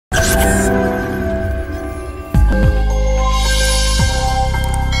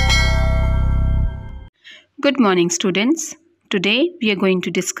Good morning, students. Today we are going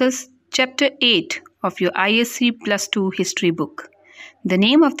to discuss Chapter 8 of your ICSE Plus 2 history book. The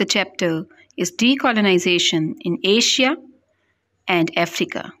name of the chapter is Decolonization in Asia and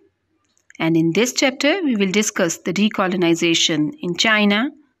Africa. And in this chapter, we will discuss the decolonization in China,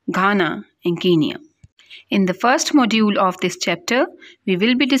 Ghana, and Kenya. In the first module of this chapter, we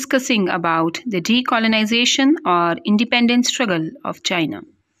will be discussing about the decolonization or independence struggle of China.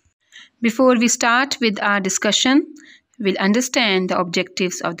 Before we start with our discussion, we'll understand the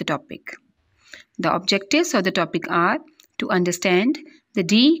objectives of the topic. The objectives of the topic are to understand the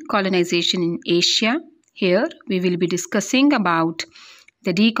decolonization in Asia. Here, we will be discussing about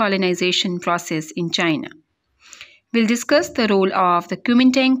the decolonization process in China. We'll discuss the role of the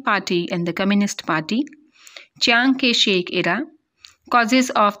Kuomintang Party and the Communist Party, Chiang Kai-shek era, causes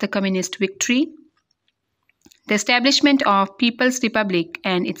of the communist victory, the establishment of People's Republic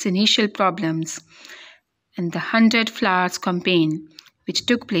and its initial problems, and the 100 Flowers campaign, which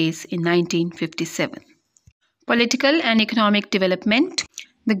took place in 1957. Political and economic development,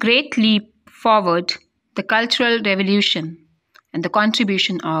 the Great Leap Forward, the Cultural Revolution, and the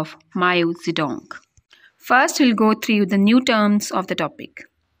contribution of Mao Zedong. First, we'll go through the new terms of the topic.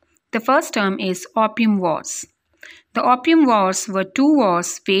 The first term is Opium Wars. The Opium Wars were two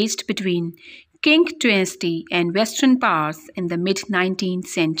wars waged between Qing dynasty and Western powers in the mid-19th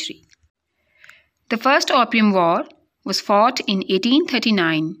century. The First Opium War was fought in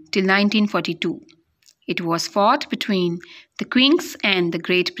 1839 till 1942. It was fought between the Qings and the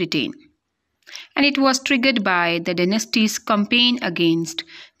Great Britain, and it was triggered by the dynasty's campaign against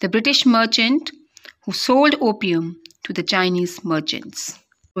the British merchant who sold opium to the Chinese merchants.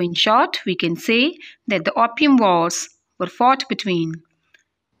 So in short, we can say that the Opium Wars were fought between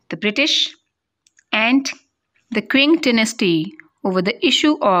the British and the Qing dynasty over the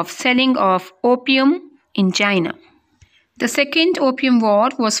issue of selling of opium in China. The Second Opium War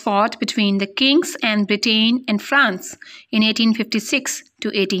was fought between the Kings and Britain and France in 1856 to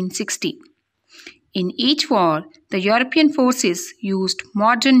 1860. In each war, the European forces used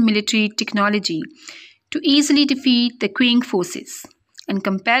modern military technology to easily defeat the Qing forces and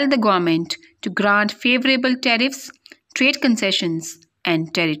compel the government to grant favorable tariffs, trade concessions,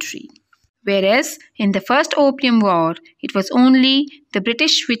 and territory. Whereas in the First Opium War, it was only the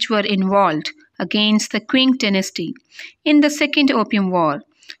British which were involved against the Qing dynasty. In the Second Opium War,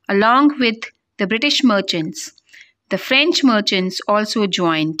 along with the British merchants, the French merchants also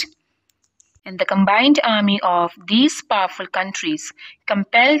joined, and the combined army of these powerful countries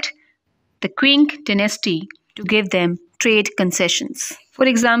compelled the Qing dynasty to give them trade concessions. For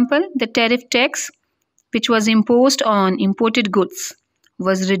example, the tariff tax, which was imposed on imported goods,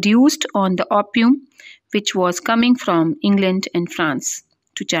 was reduced on the opium which was coming from England and France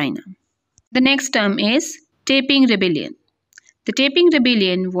to China. The next term is Taiping Rebellion. The Taiping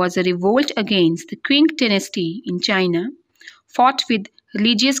Rebellion was a revolt against the Qing dynasty in China, fought with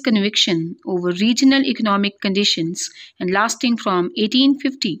religious conviction over regional economic conditions and lasting from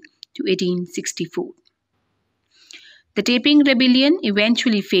 1850 to 1864. The Taiping Rebellion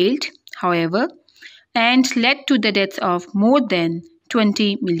eventually failed, however, and led to the deaths of more than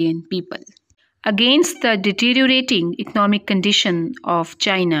 20 million people. Against the deteriorating economic condition of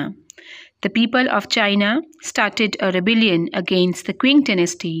China, the people of China started a rebellion against the Qing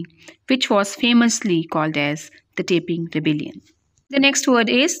dynasty, which was famously called as the Taiping Rebellion. The next word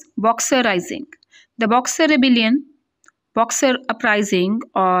is Boxer Rising. The Boxer Rebellion, Boxer Uprising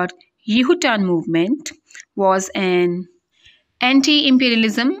or Yihutan movement was an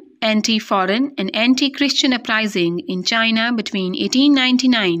anti-imperialism, anti-foreign and anti-Christian uprising in China between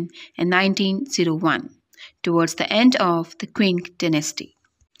 1899 and 1901 towards the end of the Qing dynasty.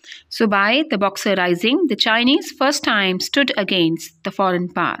 So by the Boxer Rising, the Chinese first time stood against the foreign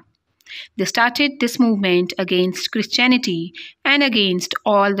power. They started this movement against Christianity and against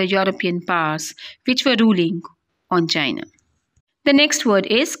all the European powers which were ruling on China. The next word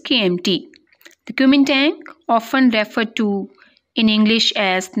is KMT. The Kuomintang, often referred to in English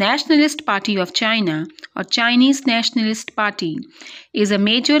as Nationalist Party of China or Chinese Nationalist Party, is a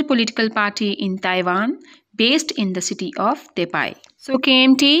major political party in Taiwan based in the city of Taipei. So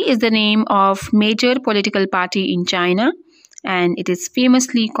KMT is the name of major political party in China and it is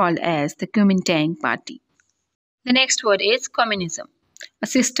famously called as the Kuomintang Party. The next word is communism, a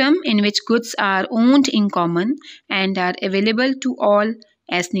system in which goods are owned in common and are available to all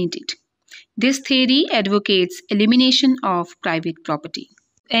as needed. This theory advocates elimination of private property.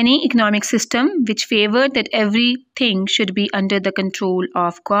 Any economic system which favored that everything should be under the control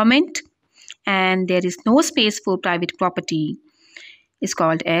of government and there is no space for private property is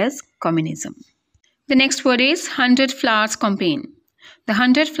called as communism. The next word is 100 Flowers Campaign. The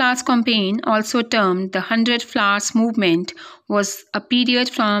 100 Flowers Campaign, also termed the 100 Flowers Movement, was a period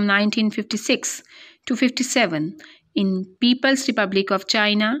from 1956 to 57 in People's Republic of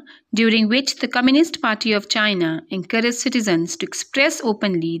China, during which the Communist Party of China encouraged citizens to express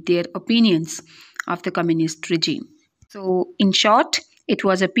openly their opinions of the communist regime. So, in short, it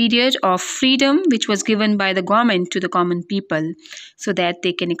was a period of freedom which was given by the government to the common people so that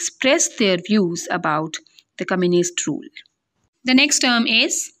they can express their views about the communist rule. The next term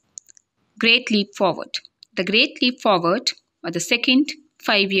is Great Leap Forward. The Great Leap Forward, or the second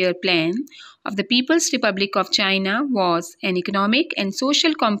 5-year plan of the People's Republic of China, was an economic and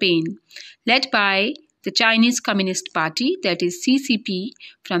social campaign led by the Chinese Communist Party, that is CCP,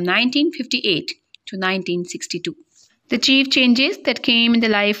 from 1958 to 1962. The chief changes that came in the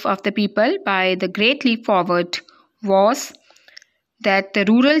life of the people by the Great Leap Forward was that the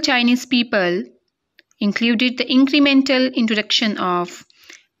rural Chinese people included the incremental introduction of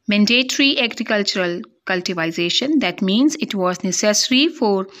mandatory agricultural cultivation. That means it was necessary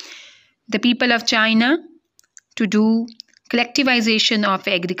for the people of China to do collectivization of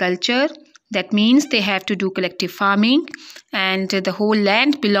agriculture. That means they have to do collective farming and the whole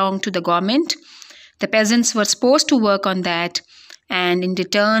land belonged to the government. The peasants were supposed to work on that, and in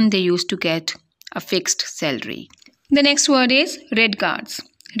return they used to get a fixed salary. The next word is Red Guards.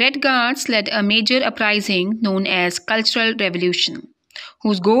 Red Guards led a major uprising known as Cultural Revolution,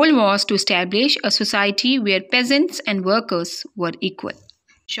 whose goal was to establish a society where peasants and workers were equal. In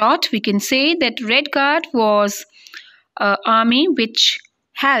short, we can say that Red Guard was an army which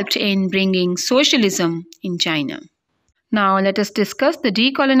helped in bringing socialism in China. Now let us discuss the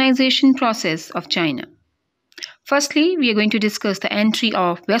decolonization process of China. Firstly, we are going to discuss the entry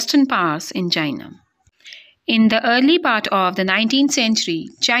of Western powers in China. In the early part of the 19th century,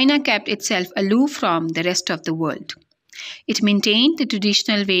 China kept itself aloof from the rest of the world. It maintained the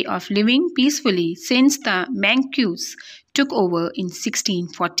traditional way of living peacefully since the Manchus took over in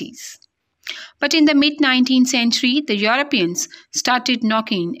 1640s. But in the mid-19th century, the Europeans started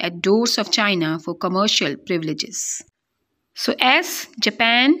knocking at doors of China for commercial privileges. So as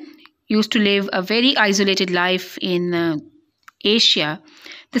Japan used to live a very isolated life in Asia,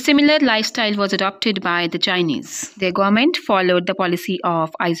 the similar lifestyle was adopted by the Chinese. Their government followed the policy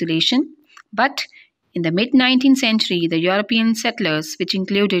of isolation, but in the mid-19th century, the European settlers, which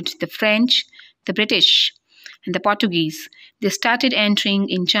included the French, the British, and the Portuguese, they started entering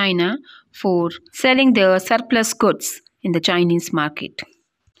in China for selling their surplus goods in the Chinese market.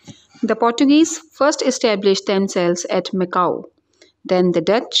 The Portuguese first established themselves at Macau, then the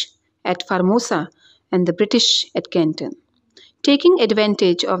Dutch at Formosa, and the British at Canton. Taking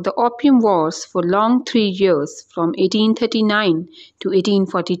advantage of the Opium Wars for long 3 years from 1839 to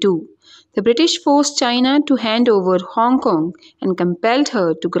 1842, the British forced China to hand over Hong Kong and compelled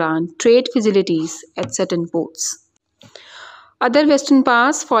her to grant trade facilities at certain ports. Other Western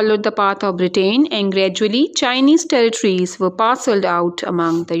powers followed the path of Britain, and gradually Chinese territories were parceled out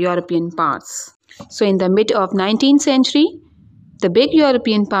among the European powers. So in the mid of 19th century, the big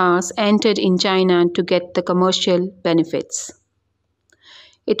European powers entered in China to get the commercial benefits.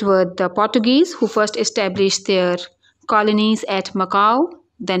 It were the Portuguese who first established their colonies at Macau,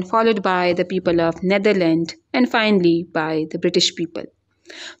 then followed by the people of Netherlands, and finally by the British people.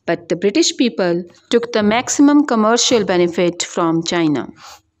 But the British people took the maximum commercial benefit from China.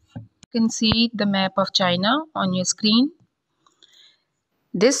 You can see the map of China on your screen.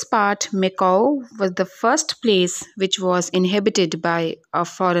 This part, Macau, was the first place which was inhabited by a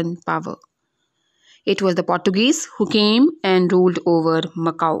foreign power. It was the Portuguese who came and ruled over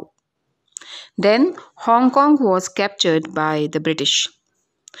Macau. Then Hong Kong was captured by the British.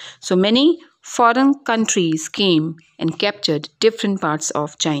 So many foreign countries came and captured different parts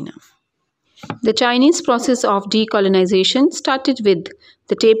of China. The Chinese process of decolonization started with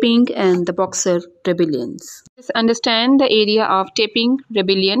the Taiping and the Boxer rebellions. Let's understand the area of Taiping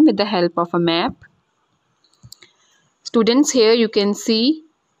rebellion with the help of a map. Students, here you can see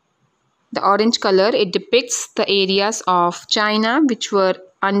the orange color. It depicts the areas of China which were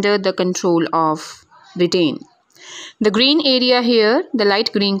under the control of Britain. The green area here, the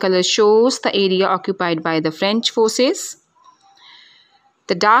light green color, shows the area occupied by the French forces.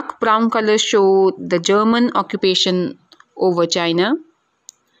 The dark brown color show the German occupation over China.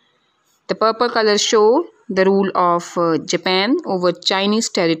 The purple color show the rule of Japan over Chinese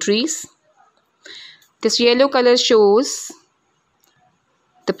territories. This yellow color shows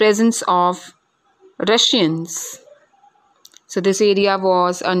the presence of Russians. So this area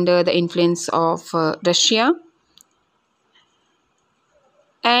was under the influence of Russia.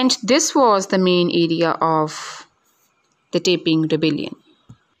 And this was the main area of the Taiping Rebellion.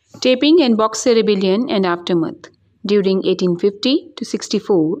 Taiping and Boxer Rebellion and aftermath. During 1850 to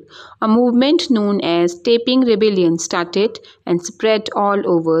 64, a movement known as Taiping Rebellion started and spread all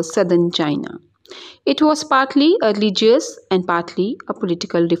over southern China. It was partly a religious and partly a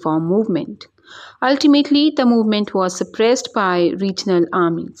political reform movement. Ultimately, the movement was suppressed by regional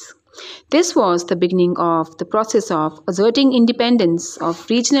armies. This was the beginning of the process of asserting independence of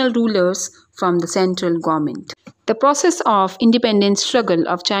regional rulers from the central government. The process of independence struggle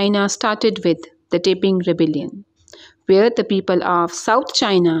of China started with the Taiping Rebellion, where the people of South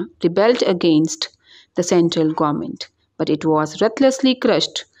China rebelled against the central government, but it was ruthlessly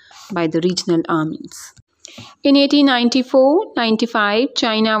crushed by the regional armies. In 1894-95,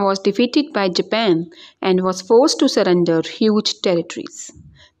 China was defeated by Japan and was forced to surrender huge territories.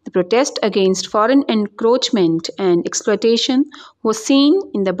 The protest against foreign encroachment and exploitation was seen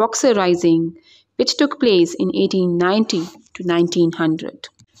in the Boxer Rising, which took place in 1890 to 1900.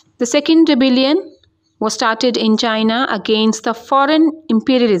 The Second Rebellion was started in China against the foreign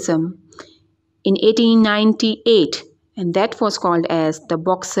imperialism in 1898, and that was called as the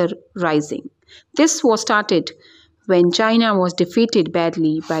Boxer Rising. This was started when China was defeated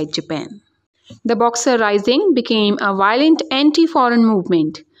badly by Japan. The Boxer Rising became a violent anti-foreign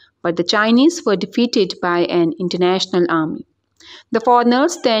movement, but the Chinese were defeated by an international army. The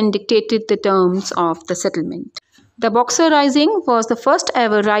foreigners then dictated the terms of the settlement. The Boxer Rising was the first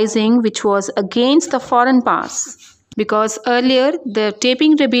ever rising which was against the foreign powers, because earlier the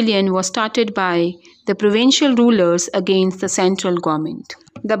Taiping Rebellion was started by the provincial rulers against the central government.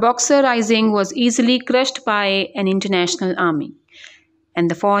 The Boxer Rising was easily crushed by an international army, and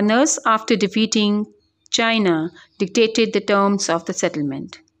the foreigners, after defeating China, dictated the terms of the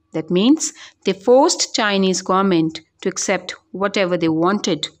settlement. That means they forced Chinese government to accept whatever they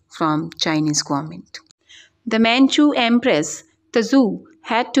wanted from Chinese government. The Manchu Empress, Tzu,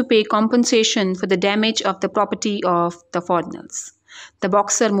 had to pay compensation for the damage of the property of the foreigners. The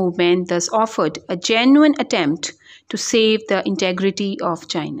Boxer movement thus offered a genuine attempt to save the integrity of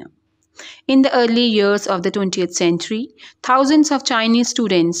China. In the early years of the 20th century, thousands of Chinese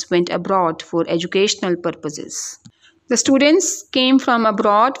students went abroad for educational purposes. The students came from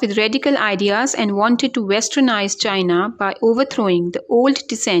abroad with radical ideas and wanted to westernize China by overthrowing the old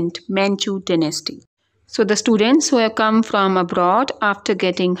descent Manchu dynasty. So the students who have come from abroad after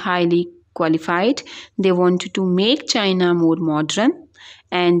getting highly qualified, they wanted to make China more modern,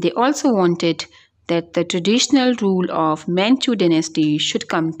 and they also wanted that the traditional rule of Manchu dynasty should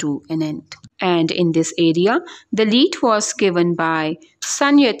come to an end. And in this area, the lead was given by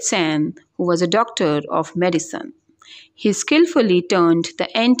Sun Yat-sen, who was a doctor of medicine. He skillfully turned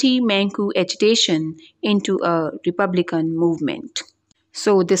the anti-Manchu agitation into a republican movement.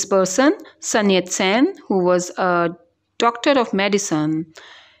 So this person, Sun Yat-sen, who was a doctor of medicine,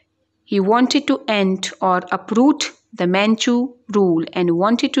 he wanted to end or uproot the Manchu rule and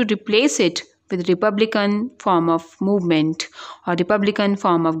wanted to replace it with republican form of movement or republican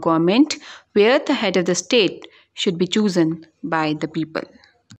form of government, where the head of the state should be chosen by the people.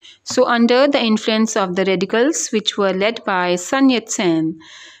 So under the influence of the radicals, which were led by Sun Yat-sen,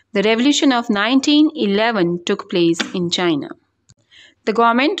 the revolution of 1911 took place in China. The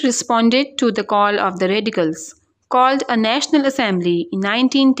government responded to the call of the radicals, called a National Assembly in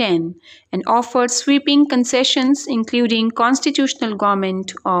 1910 and offered sweeping concessions including constitutional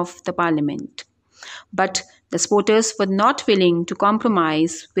government of the parliament. But the supporters were not willing to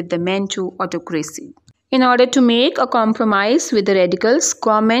compromise with the Manchu autocracy. In order to make a compromise with the radicals,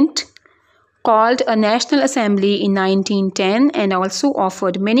 government called a National Assembly in 1910 and also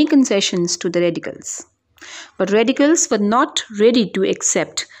offered many concessions to the radicals. But radicals were not ready to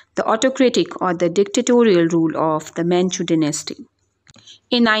accept the autocratic or the dictatorial rule of the Manchu dynasty.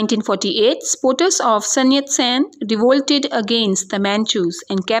 In 1948, supporters of Sun Yat-sen revolted against the Manchus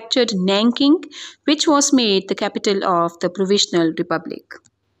and captured Nanking, which was made the capital of the Provisional Republic.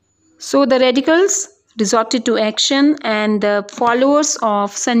 So the radicals resorted to action, and the followers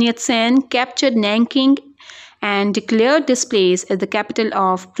of Sun Yat-sen captured Nanking and declared this place as the capital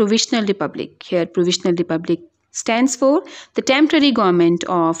of Provisional Republic. Here Provisional Republic stands for the temporary government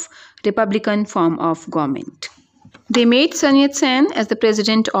of republican form of government. They made Sun Yat-sen as the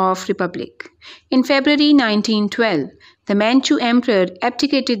president of Republic. In February 1912, the Manchu emperor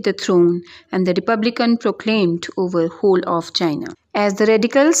abdicated the throne and the republican proclaimed over whole of China. As the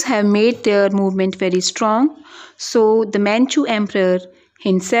radicals have made their movement very strong, so the Manchu emperor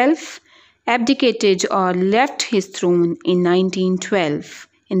himself abdicated or left his throne in 1912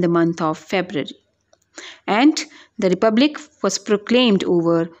 in the month of February. and the Republic was proclaimed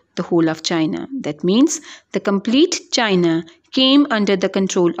over the whole of China. That means the complete China came under the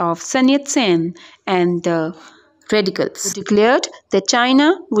control of Sun Yat-sen and the radicals. They declared that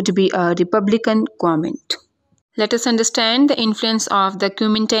China would be a republican government. Let us understand the influence of the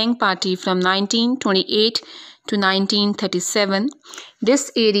Kuomintang party from 1928 to 1937.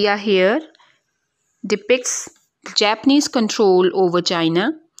 This area here depicts Japanese control over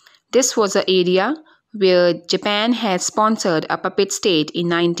China. This was an area where Japan had sponsored a puppet state in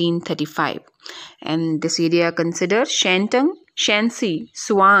 1935. And this area considered Shantung, Shanxi,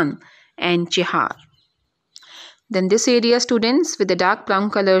 Sichuan and Chihar. Then this area, students, with the dark brown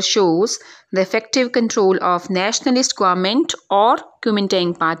color shows the effective control of nationalist government or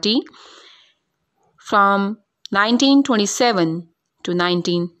Kuomintang party from 1927 to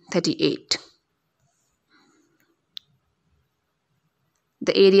 1938.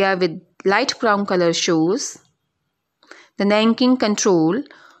 The area with light brown color shows the Nanking control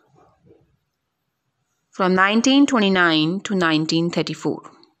from 1929 to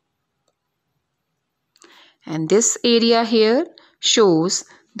 1934. And this area here shows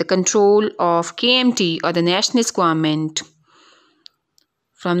the control of KMT or the nationalist government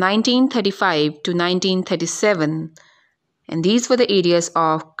from 1935 to 1937. And these were the areas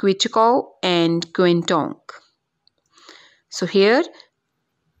of Kwichikau and Kuentong. So here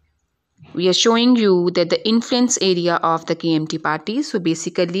we are showing you that the influence area of the KMT party. So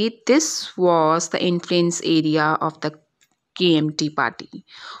basically this was the influence area of the KMT party,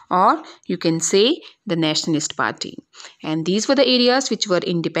 or you can say the nationalist party. And these were the areas which were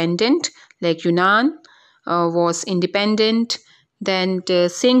independent, like Yunnan was independent. Then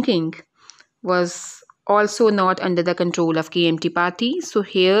Sinking was also not under the control of KMT party. So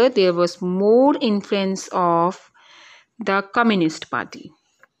here there was more influence of the Communist party.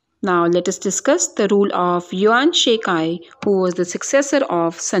 Now let us discuss the rule of Yuan Shikai, who was the successor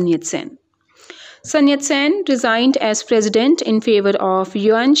of Sun Yat-sen. Sun Yat-sen resigned as president in favor of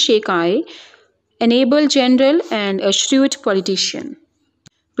Yuan Shikai, an able general and a shrewd politician.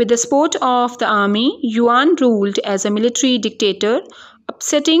 With the support of the army, Yuan ruled as a military dictator,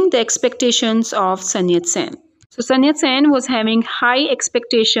 upsetting the expectations of Sun Yat-sen. So Sun Yat-sen was having high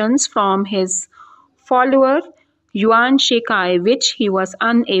expectations from his follower Yuan Shikai, which he was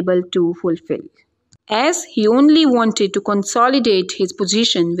unable to fulfill, as he only wanted to consolidate his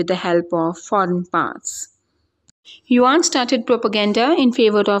position with the help of foreign powers. Yuan started propaganda in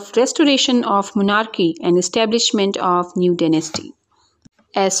favor of restoration of monarchy and establishment of new dynasty.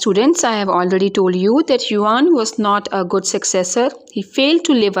 As students, I have already told you that Yuan was not a good successor. He failed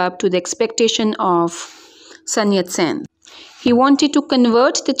to live up to the expectation of Sun Yat-sen. He wanted to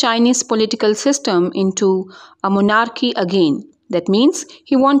convert the Chinese political system into a monarchy again. That means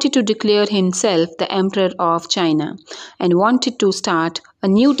he wanted to declare himself the emperor of China and wanted to start a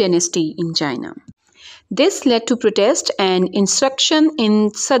new dynasty in China. This led to protest and insurrection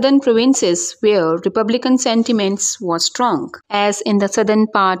in southern provinces where republican sentiments were strong. As in the southern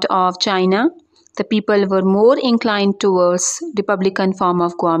part of China, the people were more inclined towards republican form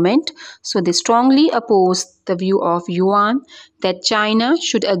of government, so they strongly opposed the view of Yuan that China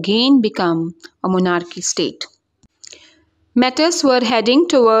should again become a monarchy state. Matters were heading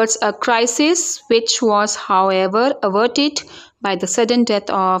towards a crisis, which was, however, averted by the sudden death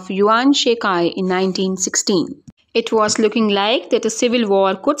of Yuan Shikai in 1916. It was looking like that a civil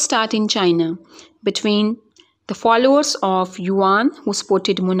war could start in China between the followers of Yuan, who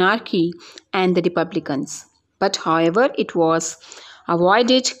supported monarchy, and the republicans. But however, it was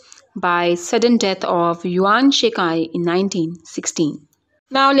avoided by sudden death of Yuan Shikai in 1916.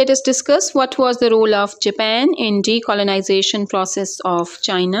 Now let us discuss what was the role of Japan in decolonization process of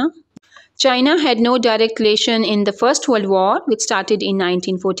China. China had no direct relation in the First World War, which started in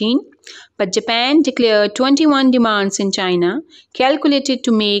 1914, but Japan declared 21 demands in China, calculated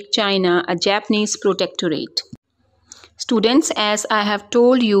to make China a Japanese protectorate. Students, as I have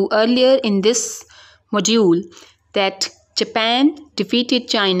told you earlier in this module, that Japan defeated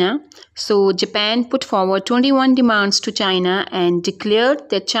China, so Japan put forward 21 demands to China and declared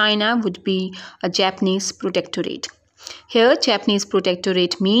that China would be a Japanese protectorate. Here, Japanese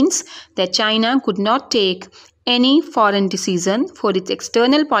protectorate means that China could not take any foreign decision for its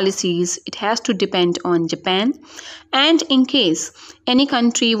external policies. It has to depend on Japan, and in case any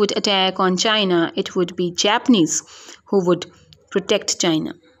country would attack on China, it would be Japanese who would protect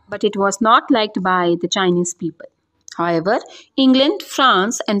China. But it was not liked by the Chinese people. However, England,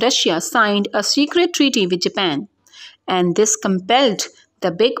 France and Russia signed a secret treaty with Japan, and this compelled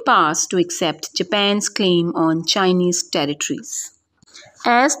the big powers to accept Japan's claim on Chinese territories.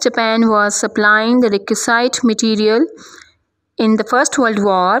 As Japan was supplying the requisite material in the First World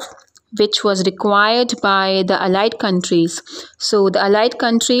War, which was required by the Allied countries. So the Allied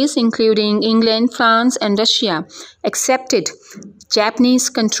countries, including England, France, and Russia, accepted Japanese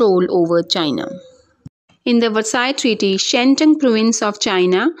control over China. In the Versailles Treaty, Shandong province of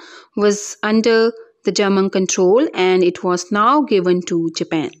China was under the German control and it was now given to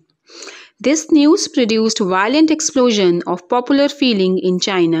Japan. This news produced violent explosion of popular feeling in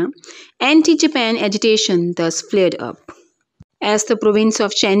China. Anti-Japan agitation thus flared up. As the province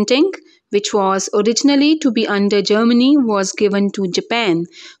of Shandong, which was originally to be under Germany, was given to Japan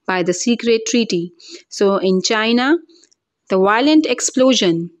by the secret treaty. So in China, the violent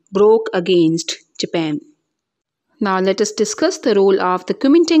explosion broke against Japan. Now let us discuss the role of the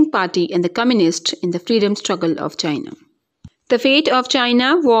Kuomintang party and the communists in the freedom struggle of China. The fate of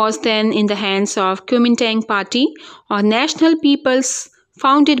China was then in the hands of Kuomintang party or National Peoples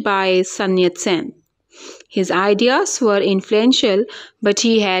founded by Sun Yat-sen. His ideas were influential, but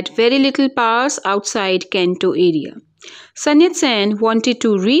he had very little powers outside Kanto area. Sun Yat-sen wanted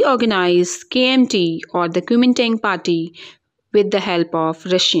to reorganize KMT or the Kuomintang party with the help of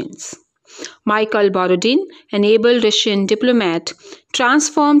Russians. Mikhail Borodin, an able Russian diplomat,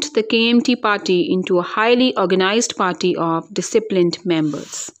 transformed the KMT party into a highly organized party of disciplined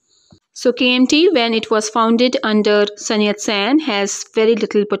members. So KMT, when it was founded under Sun Yat-sen, has very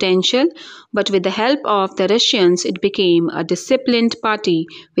little potential, but with the help of the Russians, it became a disciplined party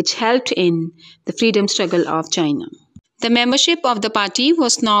which helped in the freedom struggle of China. The membership of the party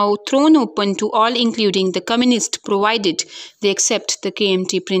was now thrown open to all, including the communists, provided they accept the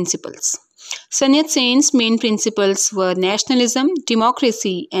KMT principles. Sun Yat-sen's main principles were nationalism,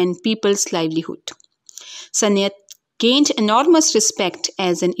 democracy, and people's livelihood. Sun Yat gained enormous respect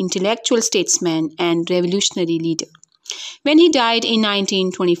as an intellectual statesman and revolutionary leader. When he died in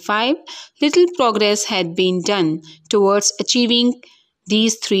 1925, little progress had been done towards achieving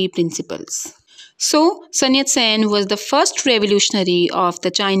these three principles. So, Sun Yat-sen was the first revolutionary of the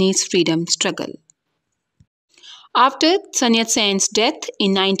Chinese freedom struggle. After Sun Yat-sen's death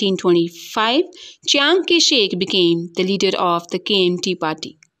in 1925, Chiang Kai-shek became the leader of the KMT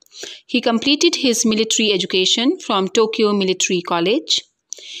party. He completed his military education from Tokyo Military College.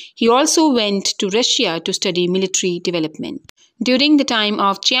 He also went to Russia to study military development. During the time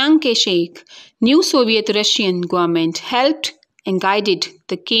of Chiang Kai-shek, new Soviet-Russian government helped and guided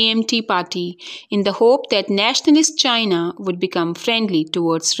the KMT party in the hope that nationalist China would become friendly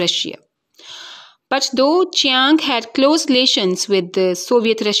towards Russia. But though Chiang had close relations with the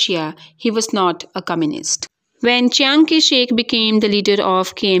Soviet Russia, he was not a communist. When Chiang Kai-shek became the leader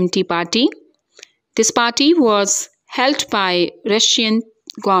of KMT party, this party was helped by Russian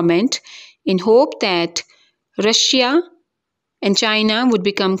government in hope that Russia and China would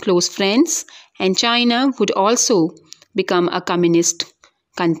become close friends and China would also become a communist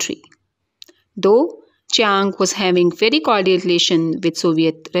country. Though Chiang was having very cordial relation with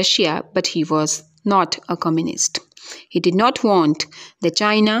Soviet Russia, but he was not a communist. He did not want that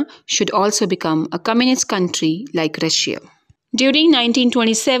China should also become a communist country like Russia. During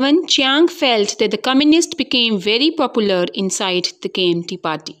 1927, Chiang felt that the communists became very popular inside the KMT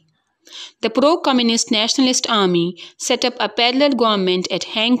party. The pro-communist nationalist army set up a parallel government at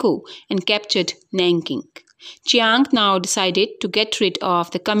Hankou and captured Nanking. Chiang now decided to get rid of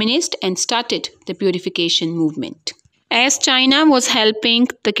the communists and started the purification movement. As China was helping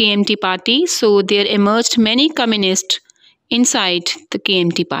the KMT party, so there emerged many communists inside the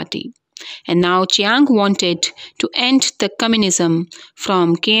KMT party. And now Chiang wanted to end the communism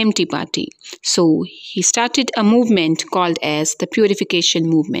from KMT party. So he started a movement called as the Purification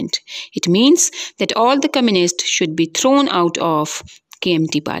Movement. It means that all the communists should be thrown out of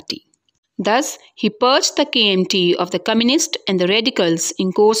KMT party. Thus, he purged the KMT of the communists and the radicals,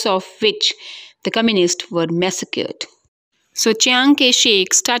 in course of which the communists were massacred. So Chiang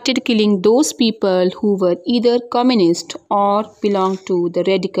Kai-shek started killing those people who were either communist or belonged to the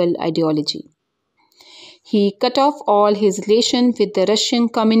radical ideology. He cut off all his relation with the Russian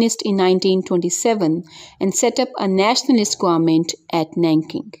communists in 1927 and set up a nationalist government at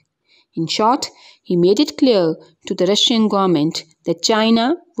Nanking. In short, he made it clear to the Russian government that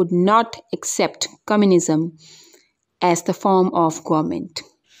China would not accept communism as the form of government.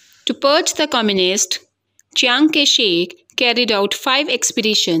 To purge the communists, Chiang Kai-shek carried out 5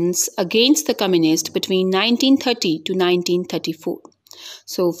 expeditions against the communists between 1930 to 1934.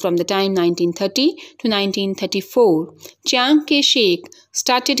 So from the time 1930 to 1934, Chiang Kai-shek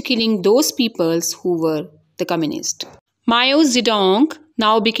started killing those peoples who were the communists. Mao Zedong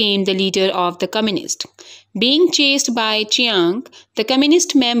now became the leader of the communists. Being chased by Chiang, the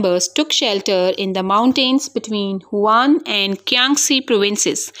communist members took shelter in the mountains between Huan and Jiangxi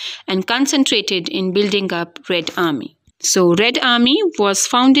provinces and concentrated in building up Red Army. So Red Army was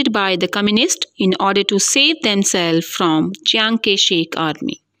founded by the communists in order to save themselves from Chiang Kai-shek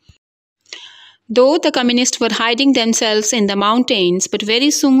army. Though the communists were hiding themselves in the mountains, but very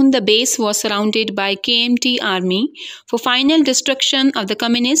soon the base was surrounded by KMT army for final destruction of the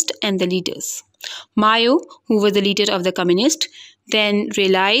communists and the leaders. Mao, who was the leader of the communists, then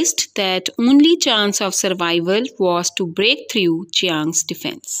realized that only chance of survival was to break through Chiang's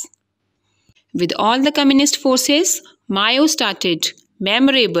defense. With all the communist forces, Mao started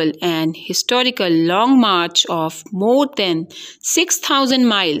memorable and historical long march of more than 6,000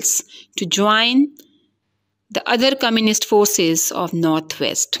 miles to join the other communist forces of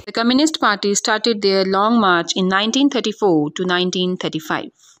Northwest. The Communist Party started their long march in 1934 to 1935.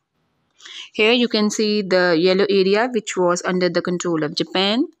 Here you can see the yellow area which was under the control of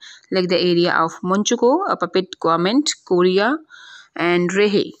Japan, like the area of Manchukuo, a puppet government, Korea, and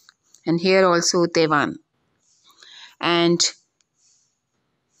Rehe, and here also Taiwan. And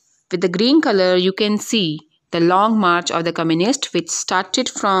with the green color, you can see the long march of the communists, which started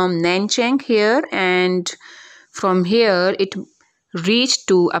from Nanchang here, and from here it reached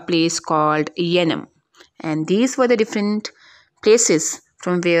to a place called Yanam. And these were the different places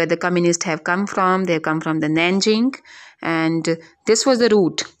from where the communists have come from. They have come from the Nanjing, and this was the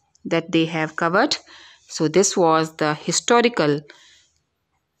route that they have covered. So this was the historical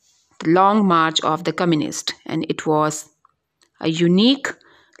long march of the communists, and it was a unique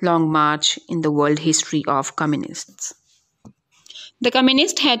long march in the world history of communists. The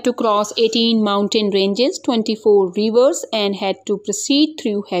communists had to cross 18 mountain ranges, 24 rivers, and had to proceed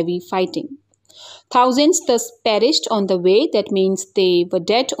through heavy fighting. Thousands thus perished on the way, that means they were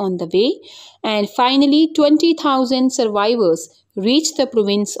dead on the way, and finally 20,000 survivors reached the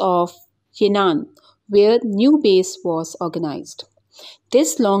province of Yunnan, where new base was organized.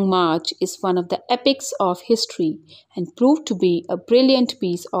 This long march is one of the epics of history and proved to be a brilliant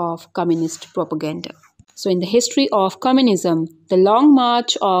piece of communist propaganda. So in the history of communism, the long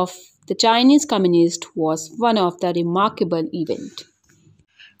march of the Chinese communists was one of the remarkable events.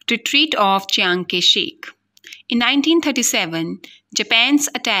 Retreat of Chiang Kai-shek. In 1937, Japan's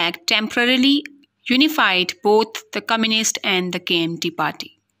attack temporarily unified both the Communist and the KMT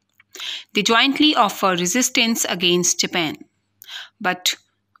party. They jointly offered resistance against Japan. But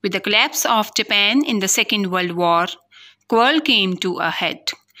with the collapse of Japan in the Second World War, quarrel came to a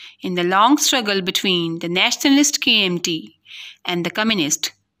head. In the long struggle between the nationalist KMT and the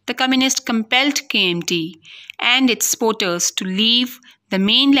communists compelled KMT and its supporters to leave the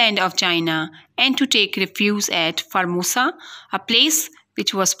mainland of China and to take refuge at Formosa, a place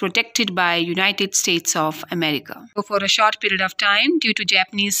which was protected by United States of America. So for a short period of time, due to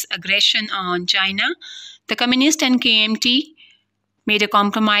Japanese aggression on China, the communists and KMT made a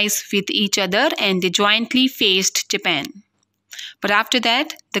compromise with each other and they jointly faced Japan. But after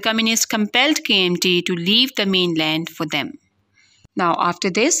that, the communists compelled KMT to leave the mainland for them. Now after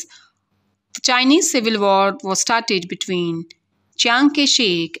this, the Chinese Civil War was started between Chiang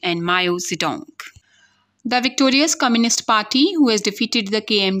Kai-shek and Mao Zedong. The victorious Communist Party, who has defeated the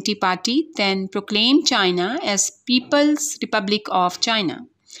KMT party, then proclaimed China as People's Republic of China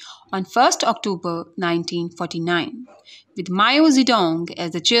on 1st October 1949. With Mao Zedong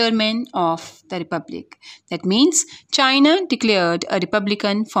as the chairman of the republic. That means China declared a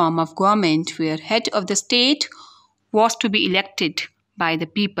republican form of government where head of the state was to be elected by the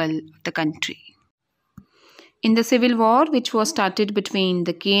people of the country. In the civil war, which was started between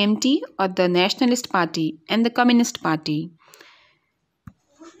the KMT or the Nationalist Party and the Communist Party,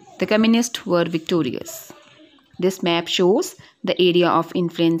 the communists were victorious. This map shows the area of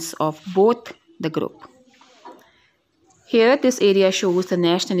influence of both the group. Here, this area shows the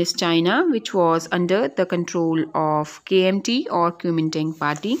nationalist China, which was under the control of KMT or Kuomintang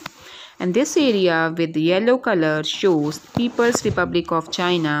Party. And this area with the yellow color shows People's Republic of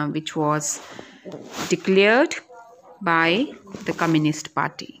China, which was declared by the Communist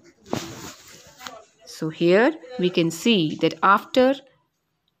Party. So here we can see that after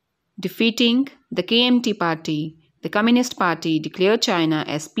defeating the KMT Party, the Communist Party declared China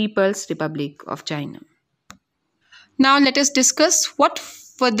as People's Republic of China. Now let us discuss what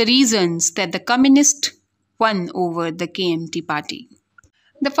were the reasons that the Communists won over the KMT party.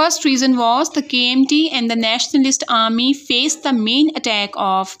 The first reason was the KMT and the Nationalist Army faced the main attack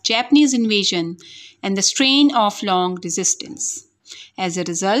of Japanese invasion and the strain of long resistance. As a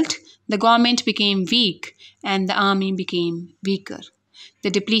result, the government became weak and the army became weaker. The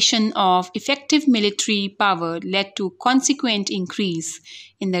depletion of effective military power led to consequent increase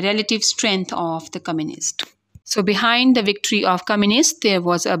in the relative strength of the communists. So behind the victory of communists, there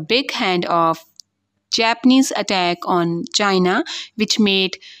was a big hand of Japanese attack on China, which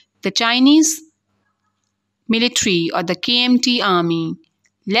made the Chinese military or the KMT army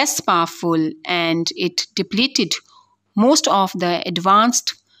less powerful, and it depleted most of the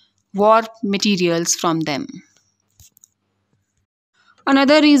advanced war materials from them.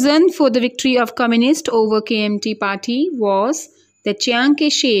 Another reason for the victory of communists over KMT party was that Chiang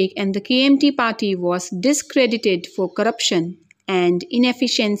Kai-shek and the KMT party was discredited for corruption and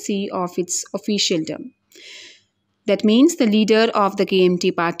inefficiency of its officialdom. That means the leader of the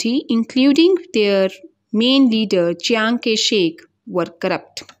KMT party, including their main leader Chiang Kai-shek, were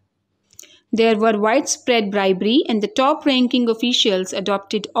corrupt. There were widespread bribery, and the top-ranking officials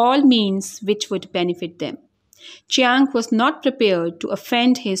adopted all means which would benefit them. Chiang was not prepared to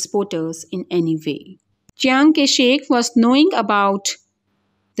offend his supporters in any way. Chiang Kai-shek was knowing about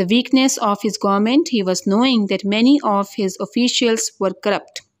the weakness of his government. He was knowing that many of his officials were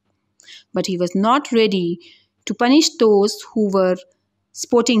corrupt, but he was not ready to punish those who were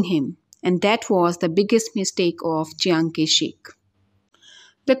supporting him, and that was the biggest mistake of Chiang Kai-shek.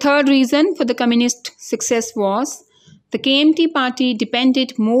 The third reason for the communist success was the KMT party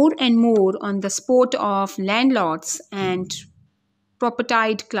depended more and more on the support of landlords and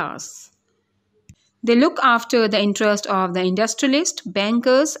propertied class. They looked after the interest of the industrialists,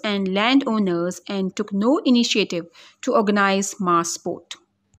 bankers and landowners and took no initiative to organize mass support.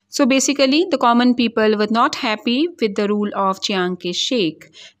 So basically, the common people were not happy with the rule of Chiang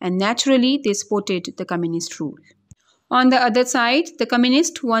Kai-shek, and naturally they supported the communist rule. On the other side, the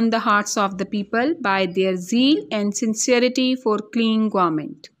communists won the hearts of the people by their zeal and sincerity for clean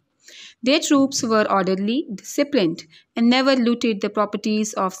government. Their troops were orderly, disciplined, and never looted the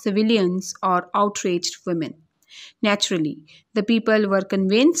properties of civilians or outraged women. Naturally, the people were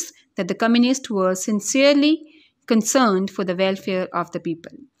convinced that the communists were sincerely concerned for the welfare of the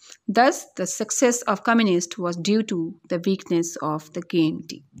people. Thus, the success of communists was due to the weakness of the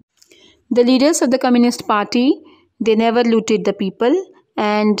KMT. The leaders of the Communist Party, they never looted the people,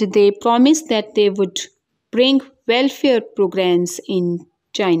 and they promised that they would bring welfare programs in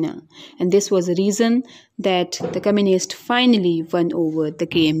China. And this was the reason that the communists finally won over the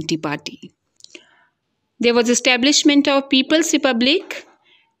KMT party. There was establishment of People's Republic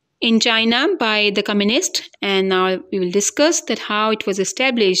in China by the communists, and now we will discuss that how it was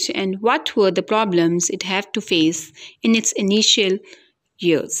established and what were the problems it had to face in its initial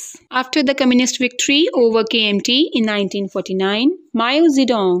years. After the communist victory over KMT in 1949, Mao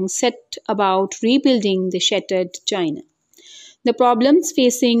Zedong set about rebuilding the shattered China. The problems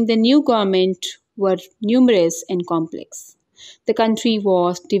facing the new government were numerous and complex. The country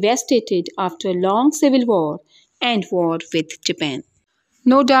was devastated after a long civil war and war with Japan.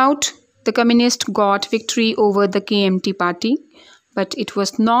 No doubt, the communists got victory over the KMT party, but it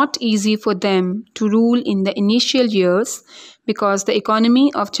was not easy for them to rule in the initial years because the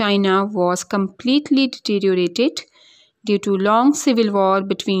economy of China was completely deteriorated due to long civil war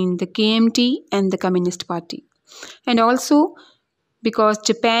between the KMT and the Communist Party, and also because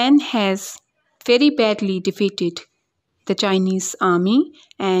Japan has very badly defeated the Chinese army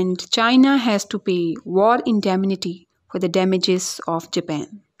and China has to pay war indemnity for the damages of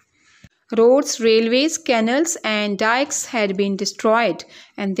Japan. Roads, railways, canals and dikes had been destroyed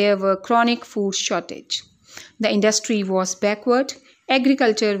and there were chronic food shortage. The industry was backward,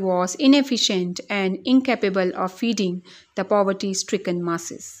 agriculture was inefficient and incapable of feeding the poverty-stricken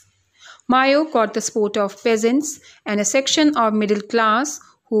masses. Mao got the support of peasants and a section of middle class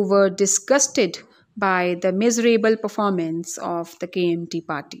who were disgusted by the miserable performance of the KMT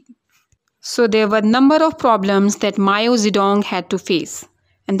party. So there were a number of problems that Mao Zedong had to face.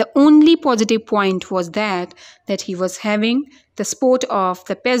 And the only positive point was that he was having the support of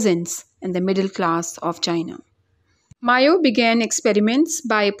the peasants and the middle class of China. Mao began experiments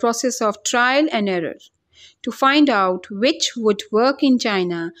by a process of trial and error to find out which would work in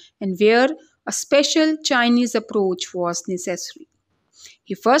China and where a special Chinese approach was necessary.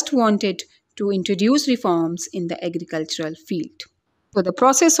 He first wanted to introduce reforms in the agricultural field. So the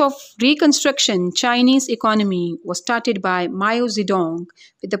process of reconstruction Chinese economy was started by Mao Zedong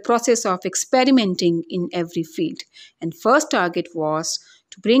with the process of experimenting in every field, and first target was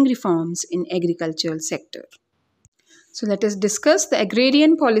to bring reforms in agricultural sector. So let us discuss the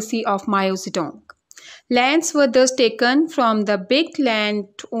agrarian policy of Mao Zedong. Lands were thus taken from the big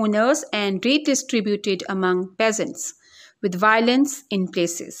landowners and redistributed among peasants with violence in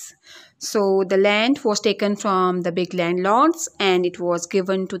places. So the land was taken from the big landlords and it was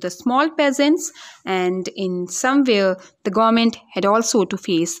given to the small peasants, and in somewhere the government had also to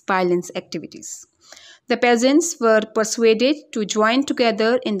face violence activities. The peasants were persuaded to join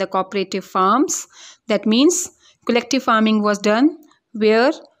together in the cooperative farms. That means collective farming was done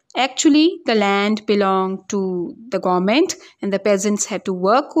where actually the land belonged to the government and the peasants had to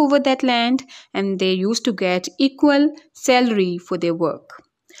work over that land and they used to get equal salary for their work.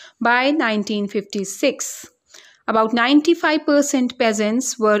 By 1956, about 95%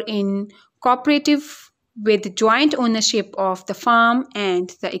 peasants were in cooperative with joint ownership of the farm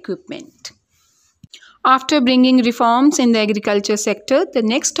and the equipment. After bringing reforms in the agriculture sector, the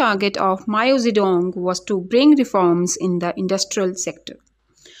next target of Mao Zedong was to bring reforms in the industrial sector.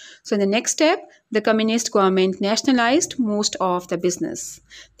 So in the next step, the communist government nationalized most of the business.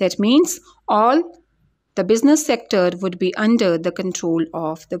 That means all the business sector would be under the control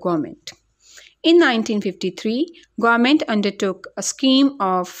of the government. In 1953, government undertook a scheme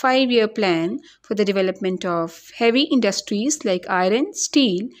of 5-year plan for the development of heavy industries like iron,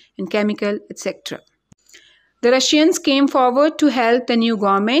 steel, and chemical, etc. The Russians came forward to help the new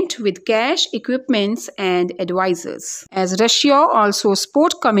government with cash, equipments, and advisors. As Russia also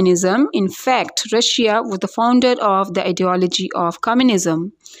supported communism, in fact, Russia was the founder of the ideology of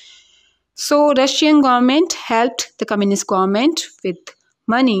communism. So, Russian government helped the communist government with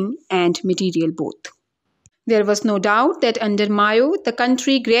money and material both. There was no doubt that under Mao, the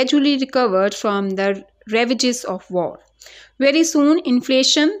country gradually recovered from the ravages of war. Very soon,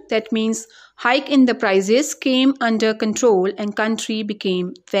 inflation, that means hike in the prices, came under control and country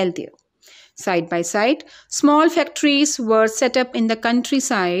became wealthier. Side by side, small factories were set up in the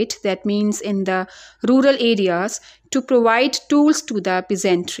countryside, that means in the rural areas, to provide tools to the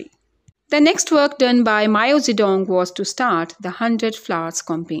peasantry. The next work done by Mao Zedong was to start the 100 Flowers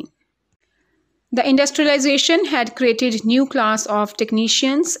campaign. The industrialization had created new class of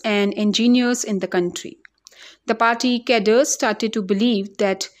technicians and engineers in the country. The party cadres started to believe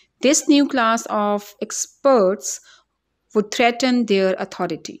that this new class of experts would threaten their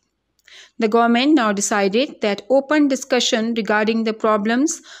authority. The government now decided that open discussion regarding the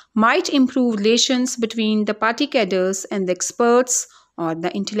problems might improve relations between the party cadres and the experts or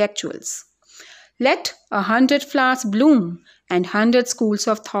the intellectuals. Let 100 flowers bloom and 100 schools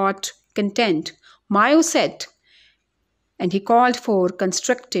of thought contend, Mao said, and he called for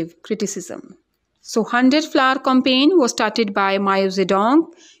constructive criticism. So 100 Flower campaign was started by Mao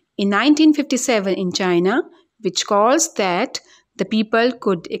Zedong in 1957 in China, which calls that the people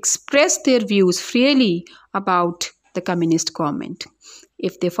could express their views freely about the communist government.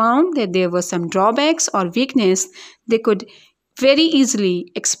 If they found that there were some drawbacks or weakness, they could very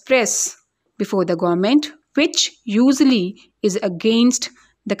easily express before the government, which usually is against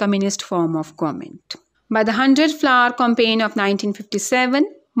the communist form of government. By the 100 Flower campaign of 1957,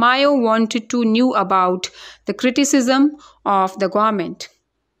 Mao wanted to know about the criticism of the government,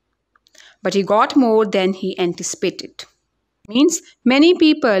 but he got more than he anticipated. Means many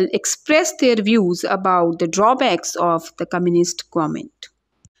people expressed their views about the drawbacks of the communist government.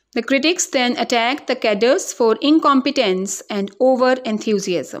 The critics then attacked the cadres for incompetence and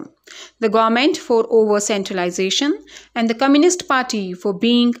over-enthusiasm, the government for over-centralization, and the Communist Party for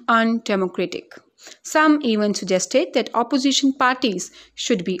being undemocratic. Some even suggested that opposition parties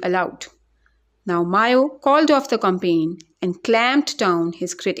should be allowed. Now Mao called off the campaign and clamped down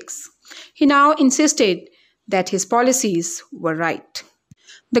his critics. He now insisted that his policies were right.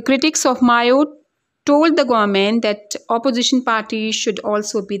 The critics of Mao told the government that opposition parties should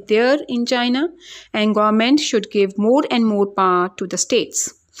also be there in China and government should give more and more power to the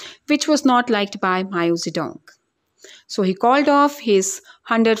states, which was not liked by Mao Zedong. So he called off his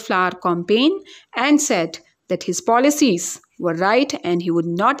 100 Flower campaign and said that his policies were right and he would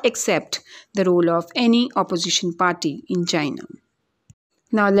not accept the role of any opposition party in China.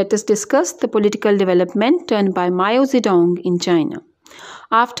 Now let us discuss the political development done by Mao Zedong in China.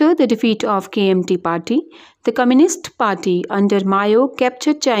 After the defeat of KMT party, the Communist Party under Mao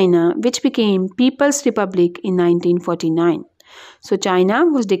captured China, which became People's Republic in 1949. So China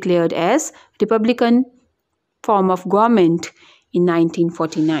was declared as Republican form of government in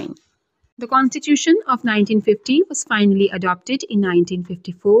 1949. The Constitution of 1950 was finally adopted in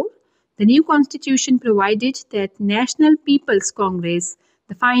 1954. The new Constitution provided that National People's Congress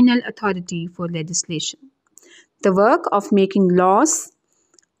the final authority for legislation. The work of making laws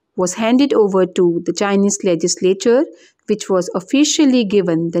was handed over to the Chinese legislature, which was officially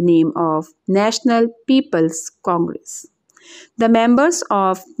given the name of National People's Congress. The members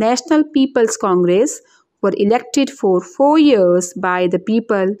of National People's Congress were elected for 4 years by the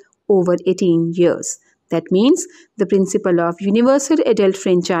people over 18 years. That means the principle of universal adult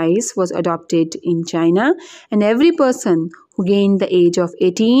franchise was adopted in China, and every person who gained the age of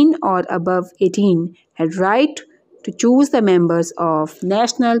 18 or above 18 had right to choose the members of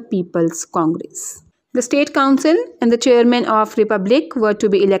National People's Congress. The State Council and the Chairman of Republic were to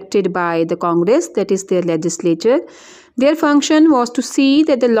be elected by the Congress, that is their legislature. Their function was to see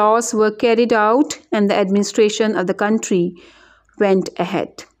that the laws were carried out and the administration of the country went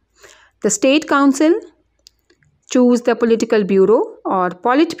ahead. The State Council chose the political bureau or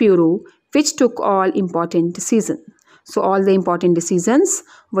Politburo, which took all important decisions. So all the important decisions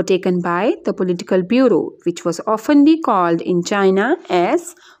were taken by the political bureau, which was oftenly called in China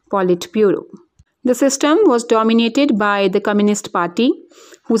as Politburo. The system was dominated by the Communist Party,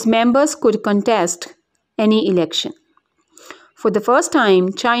 whose members could contest any election. For the first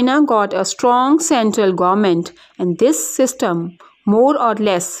time, China got a strong central government, and this system more or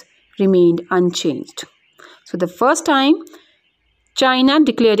less remained unchanged. So the first time, China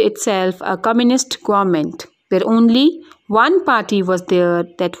declared itself a communist government, where only one party was there,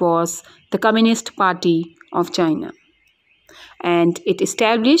 that was the Communist Party of China. And it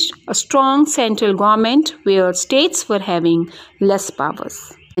established a strong central government where states were having less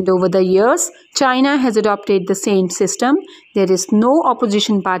powers. And over the years, China has adopted the same system. There is no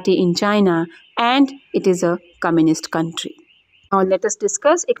opposition party in China, and it is a communist country. Now let us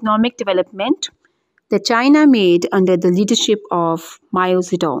discuss economic development that China made under the leadership of Mao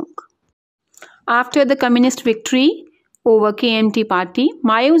Zedong. After the communist victory over KMT party,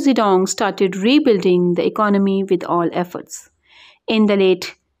 Mao Zedong started rebuilding the economy with all efforts. In the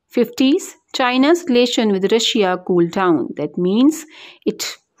late 50s, China's relation with Russia cooled down. That means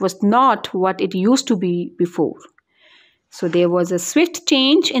it was not what it used to be before. So there was a swift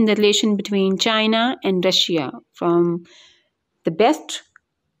change in the relation between China and Russia. From the best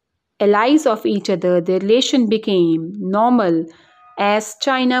allies of each other, the relation became normal as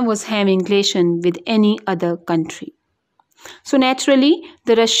China was having relation with any other country. So naturally,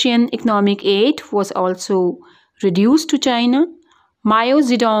 the Russian economic aid was also reduced to China. Mao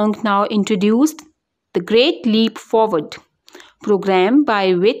Zedong now introduced the Great Leap Forward program,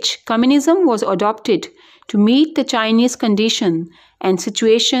 by which communism was adopted to meet the Chinese condition and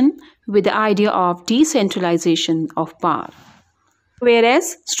situation with the idea of decentralization of power.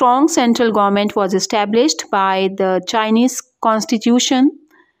 Whereas strong central government was established by the Chinese constitution,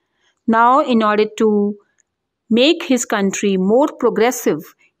 now in order to make his country more progressive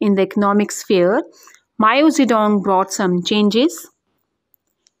in the economic sphere, Mao Zedong brought some changes.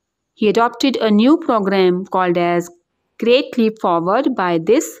 He adopted a new program called as Great Leap Forward. By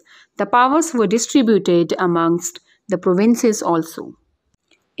this, the powers were distributed amongst the provinces also.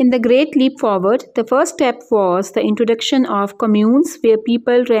 In the Great Leap Forward, the first step was the introduction of communes where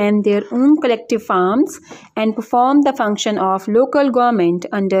people ran their own collective farms and performed the function of local government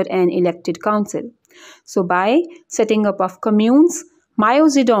under an elected council. So by setting up of communes, Mao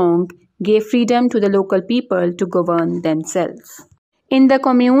Zedong gave freedom to the local people to govern themselves. In the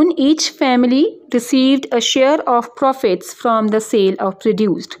commune, each family received a share of profits from the sale of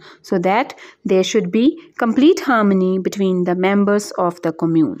produce, so that there should be complete harmony between the members of the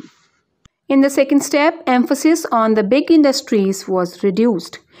commune. In the second step, emphasis on the big industries was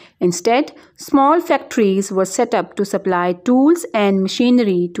reduced. Instead, small factories were set up to supply tools and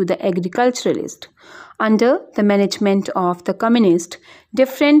machinery to the agriculturalist. Under the management of the communist,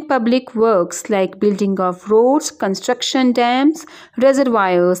 different public works like building of roads, construction dams,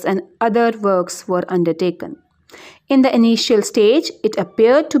 reservoirs and other works were undertaken. In the initial stage, it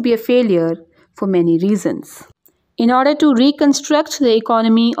appeared to be a failure for many reasons. In order to reconstruct the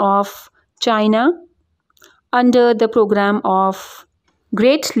economy of China under the program of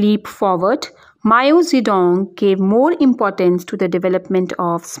Great Leap Forward, Mao Zedong gave more importance to the development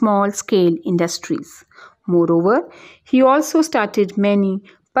of small-scale industries. Moreover, he also started many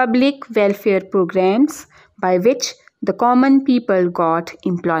public welfare programs by which the common people got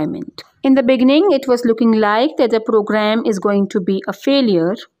employment. In the beginning, it was looking like that the program is going to be a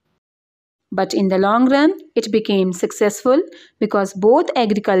failure, but in the long run, it became successful because both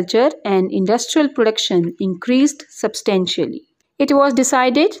agriculture and industrial production increased substantially. It was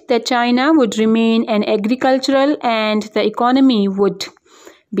decided that China would remain an agricultural and the economy would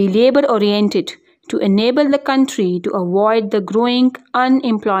be labor-oriented to enable the country to avoid the growing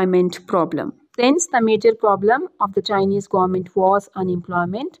unemployment problem. Since the major problem of the Chinese government was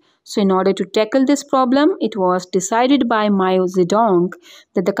unemployment, so in order to tackle this problem, it was decided by Mao Zedong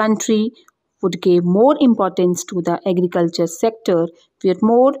that the country would give more importance to the agriculture sector where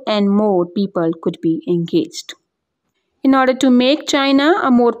more and more people could be engaged. In order to make China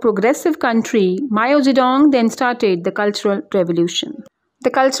a more progressive country, Mao Zedong then started the Cultural Revolution. The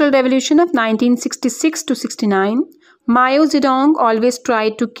Cultural Revolution of 1966 to 69, Mao Zedong always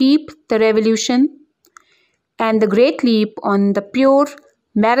tried to keep the revolution and the Great Leap on the pure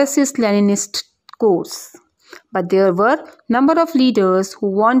Marxist-Leninist course. But there were a number of leaders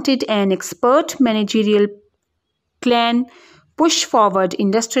who wanted an expert managerial plan push forward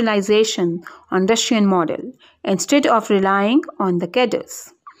industrialization on Russian model instead of relying on the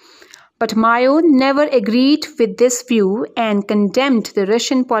cadres. But Mao never agreed with this view and condemned the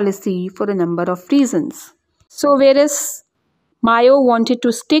Russian policy for a number of reasons. So whereas Mao wanted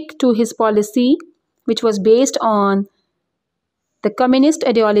to stick to his policy, which was based on the communist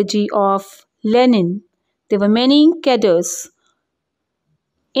ideology of Lenin, there were many cadres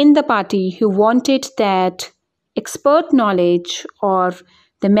in the party who wanted that expert knowledge or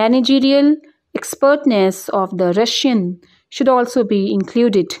the managerial expertness of the Russian should also be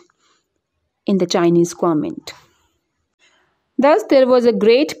included in the Chinese government. Thus, there was a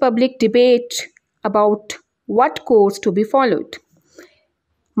great public debate about what course to be followed.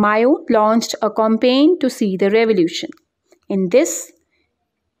 Mao launched a campaign to see the revolution. In this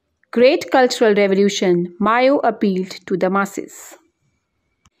great cultural revolution, Mao appealed to the masses.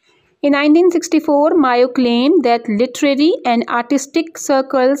 In 1964, Mao claimed that literary and artistic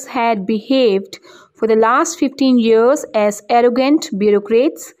circles had behaved for the last 15 years as arrogant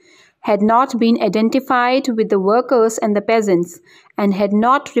bureaucrats, had not been identified with the workers and the peasants, and had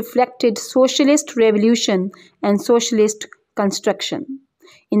not reflected socialist revolution and socialist construction.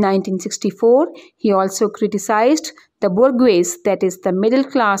 In 1964, he also criticized the bourgeois, that is, the middle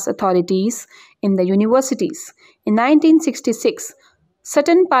class authorities in the universities. In 1966,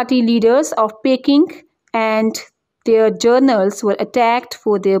 certain party leaders of Peking and their journals were attacked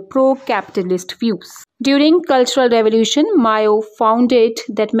for their pro-capitalist views. During Cultural Revolution, Mao found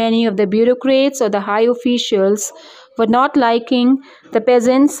that many of the bureaucrats or the high officials were not liking the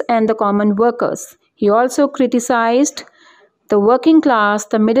peasants and the common workers. He also criticized the working class,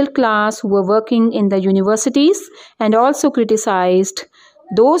 the middle class who were working in the universities, and also criticized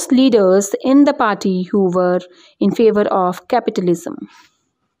those leaders in the party who were in favor of capitalism.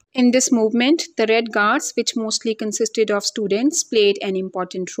 In this movement, the Red Guards, which mostly consisted of students, played an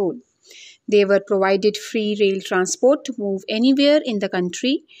important role. They were provided free rail transport to move anywhere in the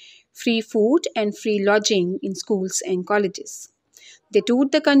country, free food and free lodging in schools and colleges. They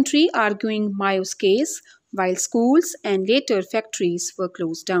toured the country arguing Mao's case, while schools and later factories were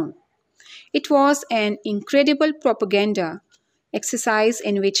closed down. It was an incredible propaganda exercise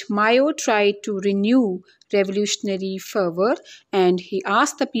in which Mao tried to renew revolutionary fervor, and he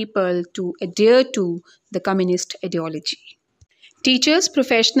asked the people to adhere to the communist ideology. Teachers,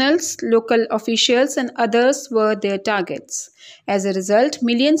 professionals, local officials, and others were their targets. As a result,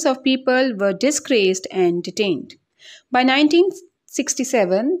 millions of people were disgraced and detained. By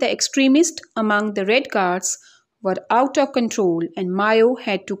 1967, the extremists among the Red Guards were out of control, and Mao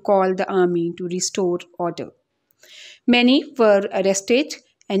had to call the army to restore order. Many were arrested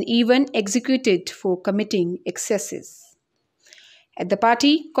and even executed for committing excesses. At the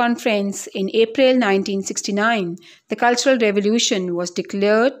party conference in April 1969, the Cultural Revolution was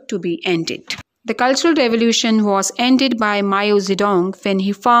declared to be ended. The Cultural Revolution was ended by Mao Zedong when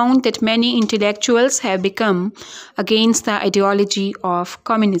he found that many intellectuals have become against the ideology of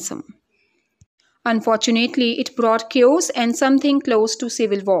communism. Unfortunately, it brought chaos and something close to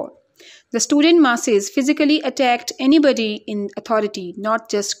civil war. The student masses physically attacked anybody in authority, not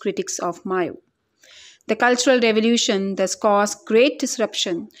just critics of Mao. The Cultural Revolution thus caused great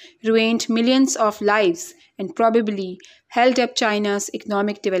disruption, ruined millions of lives, and probably held up China's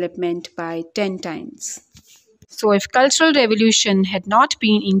economic development by 10 times. So if Cultural Revolution had not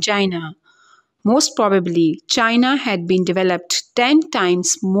been in China, most probably China had been developed 10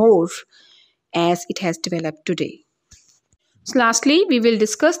 times more as it has developed today. So lastly, we will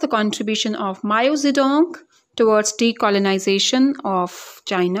discuss the contribution of Mao Zedong towards decolonization of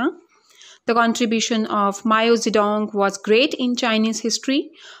China. The contribution of Mao Zedong was great in Chinese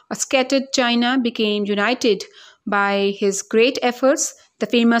history. A scattered China became united by his great efforts. The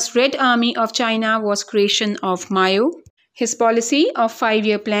famous Red Army of China was creation of Mao. His policy of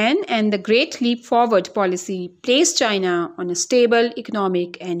 5-year plan and the Great Leap Forward policy placed China on a stable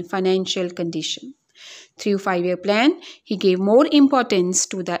economic and financial condition. Through 5-year plan, he gave more importance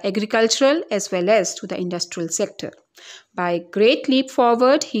to the agricultural as well as to the industrial sector. By Great Leap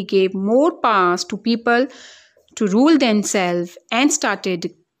Forward, he gave more powers to people to rule themselves and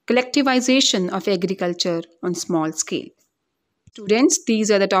started collectivization of agriculture on small scale. Students,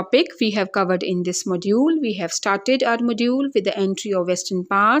 these are the topics we have covered in this module. We have started our module with the entry of Western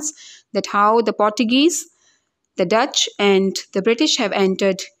powers, that how the Portuguese, the Dutch and the British have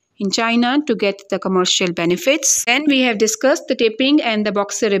entered in China to get the commercial benefits. Then we have discussed the Taiping and the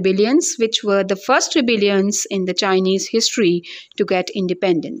Boxer rebellions, which were the first rebellions in the Chinese history to get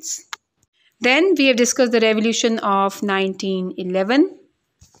independence. Then we have discussed the revolution of 1911.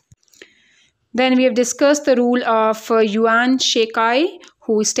 Then we have discussed the rule of Yuan Shikai,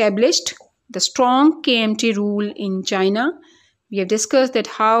 who established the strong KMT rule in China. We have discussed that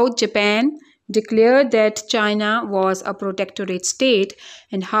how Japan declared that China was a protectorate state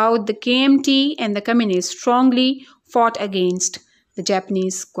and how the KMT and the communists strongly fought against the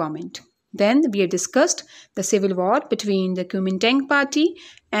Japanese government. Then we have discussed the civil war between the Kuomintang party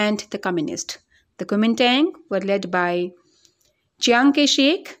and the communists. The Kuomintang were led by Chiang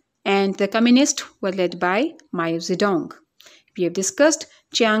Kai-shek and the communists were led by Mao Zedong. We have discussed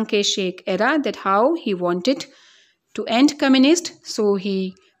Chiang Kai-shek era, that how he wanted to end communist, so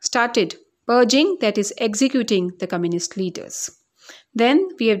he started purging, that is executing the communist leaders. Then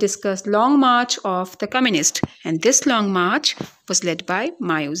we have discussed Long March of the communist, and this Long March was led by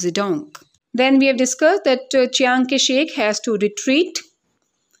Mao Zedong. Then we have discussed that Chiang Kai-shek has to retreat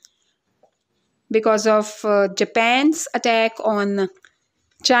because of Japan's attack on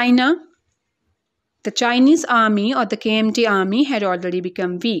China. The Chinese army or the KMT army had already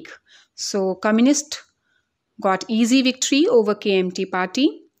become weak. So communists got easy victory over KMT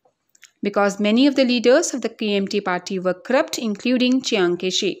party because many of the leaders of the KMT party were corrupt, including Chiang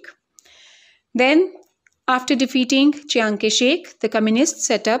Kai-shek. Then after defeating Chiang Kai-shek, the communists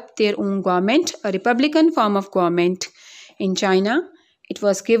set up their own government, a republican form of government in China. It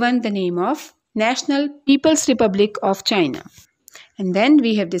was given the name of National People's Republic of China. And then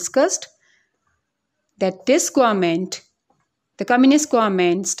we have discussed that this government, the communist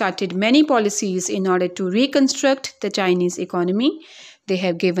government, started many policies in order to reconstruct the Chinese economy. They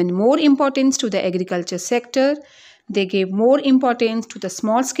have given more importance to the agriculture sector. They gave more importance to the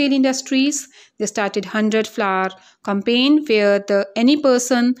small-scale industries. They started 100 flower campaign where any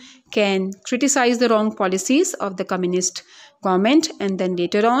person can criticize the wrong policies of the communist government. And then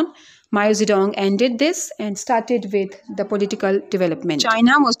later on, Mao Zedong ended this and started with the political development.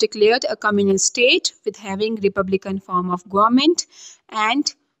 China was declared a communist state with having republican form of government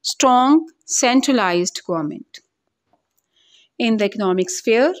and strong centralized government. In the economic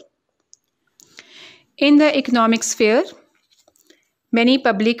sphere, many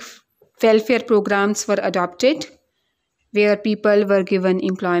public welfare programs were adopted where people were given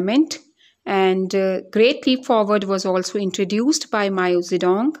employment. And Great Leap Forward was also introduced by Mao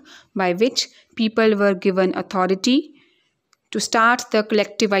Zedong, by which people were given authority to start the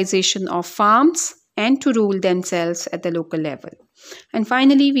collectivization of farms and to rule themselves at the local level. And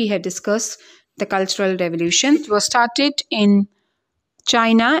finally, we have discussed the Cultural Revolution. It was started in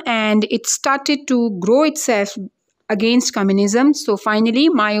China and it started to grow itself against communism. So finally,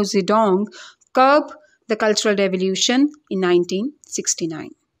 Mao Zedong curbed the Cultural Revolution in 1969.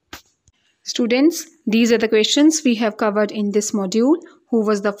 Students, these are the questions we have covered in this module. Who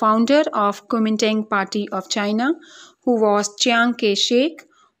was the founder of Kuomintang Party of China? Who was Chiang Kai-shek?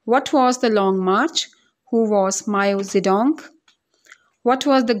 What was the Long March? Who was Mao Zedong? What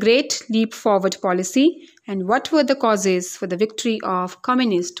was the Great Leap Forward policy? And what were the causes for the victory of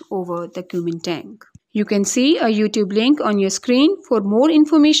communists over the Kuomintang? You can see a YouTube link on your screen. For more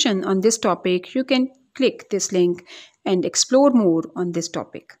information on this topic, you can click this link and explore more on this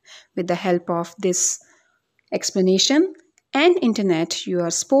topic. With the help of this explanation and internet, you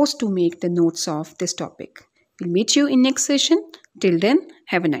are supposed to make the notes of this topic. We'll meet you in next session. Till then,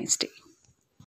 have a nice day.